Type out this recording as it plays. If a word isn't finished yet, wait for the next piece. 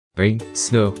Rain,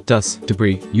 snow, dust,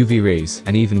 debris, UV rays,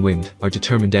 and even wind are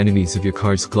determined enemies of your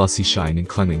car's glossy shine and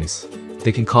cleanliness.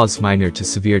 They can cause minor to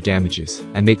severe damages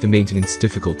and make the maintenance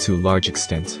difficult to a large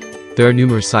extent. There are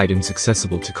numerous items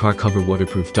accessible to Car Cover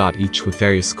Waterproof. Each with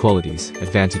various qualities,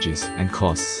 advantages, and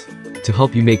costs. To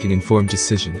help you make an informed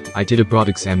decision, I did a broad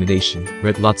examination,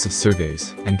 read lots of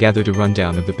surveys, and gathered a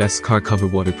rundown of the best car cover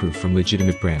waterproof from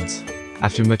legitimate brands.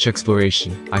 After much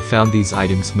exploration, I found these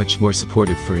items much more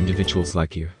supportive for individuals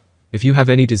like you. If you have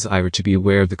any desire to be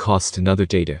aware of the cost and other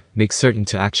data, make certain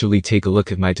to actually take a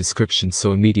look at my description,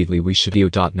 so immediately we should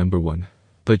video. Number 1.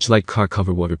 Budge Light Car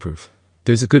Cover Waterproof.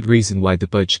 There's a good reason why the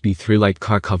Budge B3 Light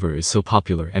car cover is so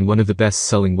popular and one of the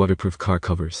best-selling waterproof car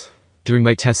covers. During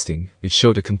my testing, it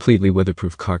showed a completely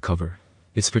weatherproof car cover.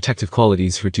 Its protective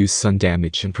qualities reduce sun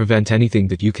damage and prevent anything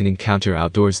that you can encounter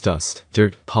outdoors: dust,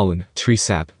 dirt, pollen, tree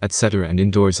sap, etc., and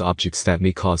indoors objects that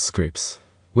may cause scrapes.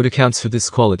 What accounts for this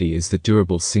quality is the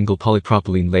durable single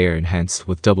polypropylene layer enhanced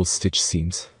with double stitch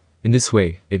seams. In this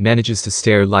way, it manages to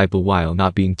stay reliable while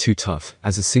not being too tough,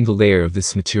 as a single layer of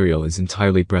this material is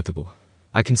entirely breathable.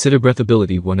 I consider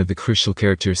breathability one of the crucial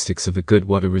characteristics of a good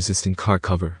water-resistant car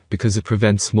cover, because it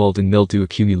prevents mold and mildew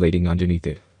accumulating underneath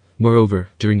it. Moreover,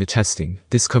 during the testing,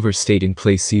 this cover stayed in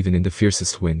place even in the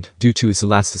fiercest wind, due to its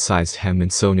elasticized hem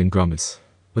and sewn-in grommet.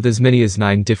 With as many as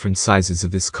 9 different sizes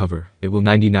of this cover, it will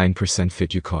 99%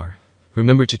 fit your car.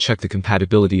 Remember to check the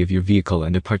compatibility of your vehicle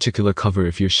and a particular cover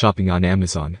if you're shopping on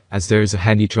Amazon, as there is a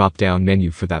handy drop-down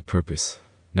menu for that purpose.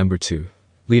 Number 2.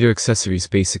 Leader Accessories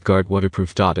Basic Guard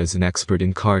Waterproof. As an expert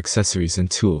in car accessories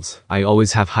and tools, I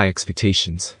always have high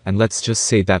expectations, and let's just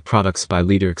say that products by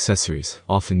Leader Accessories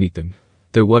often meet them.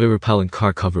 Their water-repellent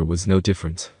car cover was no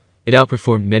different. It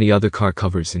outperformed many other car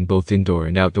covers in both indoor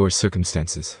and outdoor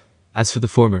circumstances. As for the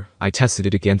former, I tested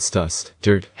it against dust,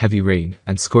 dirt, heavy rain,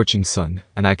 and scorching sun,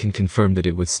 and I can confirm that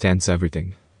it withstands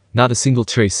everything. Not a single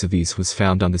trace of these was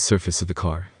found on the surface of the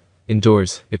car.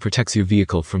 Indoors, it protects your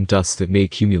vehicle from dust that may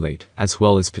accumulate, as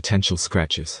well as potential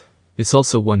scratches. It's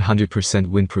also 100%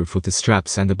 windproof with the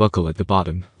straps and the buckle at the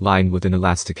bottom, lined with an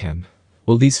elastic hem.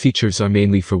 While these features are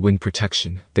mainly for wind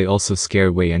protection, they also scare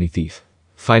away any thief.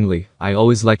 Finally, I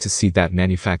always like to see that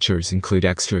manufacturers include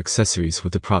extra accessories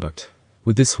with the product.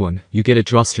 With this one, you get a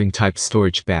drawstring type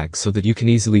storage bag so that you can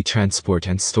easily transport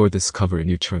and store this cover in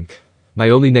your trunk. My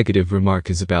only negative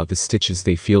remark is about the stitches.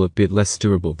 They feel a bit less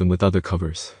durable than with other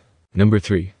covers. Number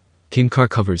 3. Kane Car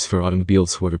Covers for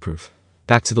Automobiles Waterproof.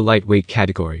 Back to the lightweight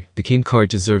category, the Kane car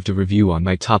deserved a review on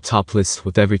my top list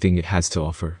with everything it has to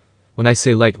offer. When I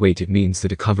say lightweight, it means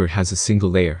that a cover has a single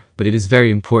layer, but it is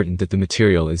very important that the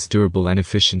material is durable and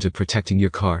efficient at protecting your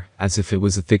car, as if it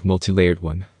was a thick multi-layered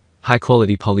one.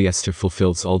 High-quality polyester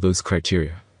fulfills all those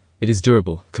criteria. It is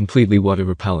durable, completely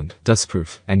water-repellent,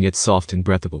 dustproof, and yet soft and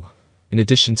breathable. In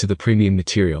addition to the premium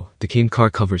material, the Kane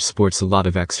car cover sports a lot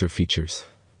of extra features.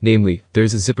 Namely, there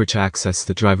is a zipper to access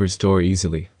the driver's door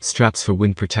easily, straps for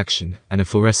wind protection, and a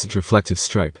fluorescent reflective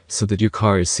stripe, so that your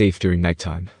car is safe during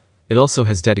nighttime. It also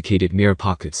has dedicated mirror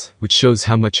pockets, which shows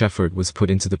how much effort was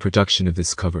put into the production of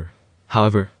this cover.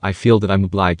 However, I feel that I'm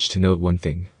obliged to note one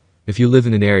thing. If you live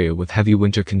in an area with heavy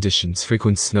winter conditions,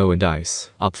 frequent snow and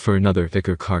ice, opt for another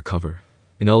thicker car cover.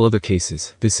 In all other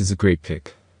cases, this is a great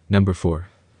pick. Number 4.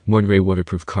 Mornray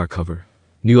Waterproof Car Cover.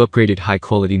 New upgraded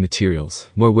high-quality materials,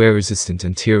 more wear-resistant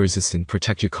and tear-resistant,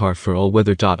 protect your car for all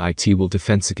weather. It will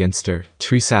defense against dirt,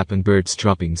 tree sap and birds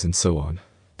droppings and so on.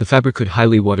 The Fabricood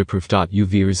highly waterproof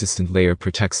UV-resistant layer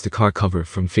protects the car cover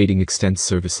from fading, extends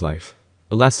service life.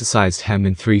 Elasticized hem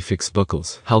and 3 fixed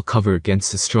buckles help cover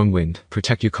against a strong wind,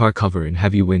 protect your car cover in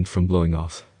heavy wind from blowing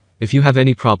off. If you have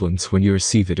any problems when you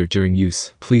receive it or during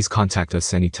use, please contact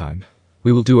us anytime.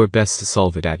 We will do our best to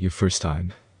solve it at your first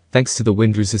time. Thanks to the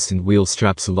wind-resistant wheel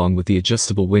straps along with the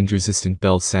adjustable wind-resistant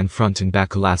belts and front and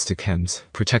back elastic hems,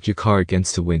 protect your car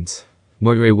against the winds.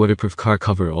 Mornray Waterproof Car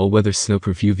Cover All-Weather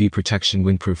Snowproof UV Protection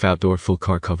Windproof Outdoor Full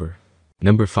Car Cover.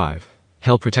 Number 5.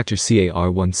 Hail Protector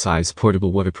CAR1 Size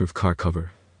Portable Waterproof Car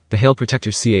Cover. The Hail Protector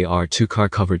CAR2 car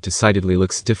cover decidedly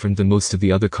looks different than most of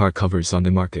the other car covers on the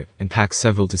market, and packs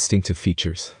several distinctive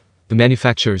features. The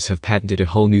manufacturers have patented a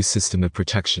whole new system of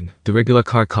protection, the regular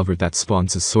car cover that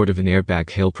spawns a sort of an airbag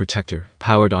hail protector,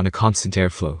 powered on a constant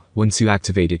airflow, once you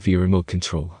activate it via remote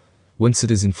control. Once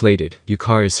it is inflated, your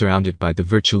car is surrounded by the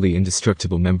virtually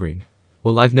indestructible membrane.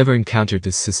 While I've never encountered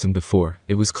this system before,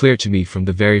 it was clear to me from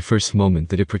the very first moment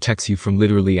that it protects you from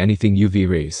literally anything: UV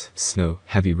rays, snow,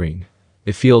 heavy rain.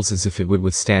 It feels as if it would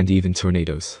withstand even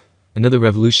tornadoes. Another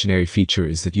revolutionary feature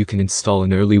is that you can install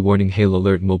an early warning hail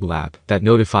alert mobile app that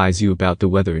notifies you about the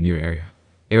weather in your area.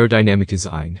 Aerodynamic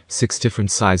design, 6 different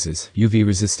sizes, UV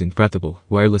resistant, breathable,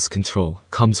 wireless control,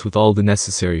 comes with all the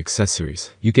necessary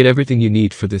accessories. You get everything you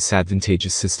need for this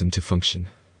advantageous system to function.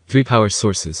 3 power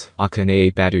sources, aka an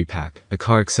AA battery pack, a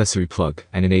car accessory plug,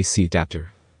 and an AC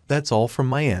adapter. That's all from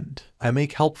my end. I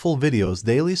make helpful videos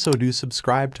daily, so do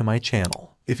subscribe to my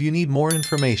channel. If you need more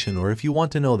information or if you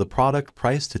want to know the product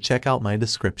price, to check out my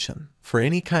description. For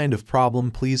any kind of problem,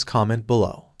 please comment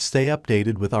below. Stay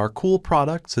updated with our cool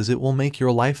products, as it will make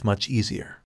your life much easier.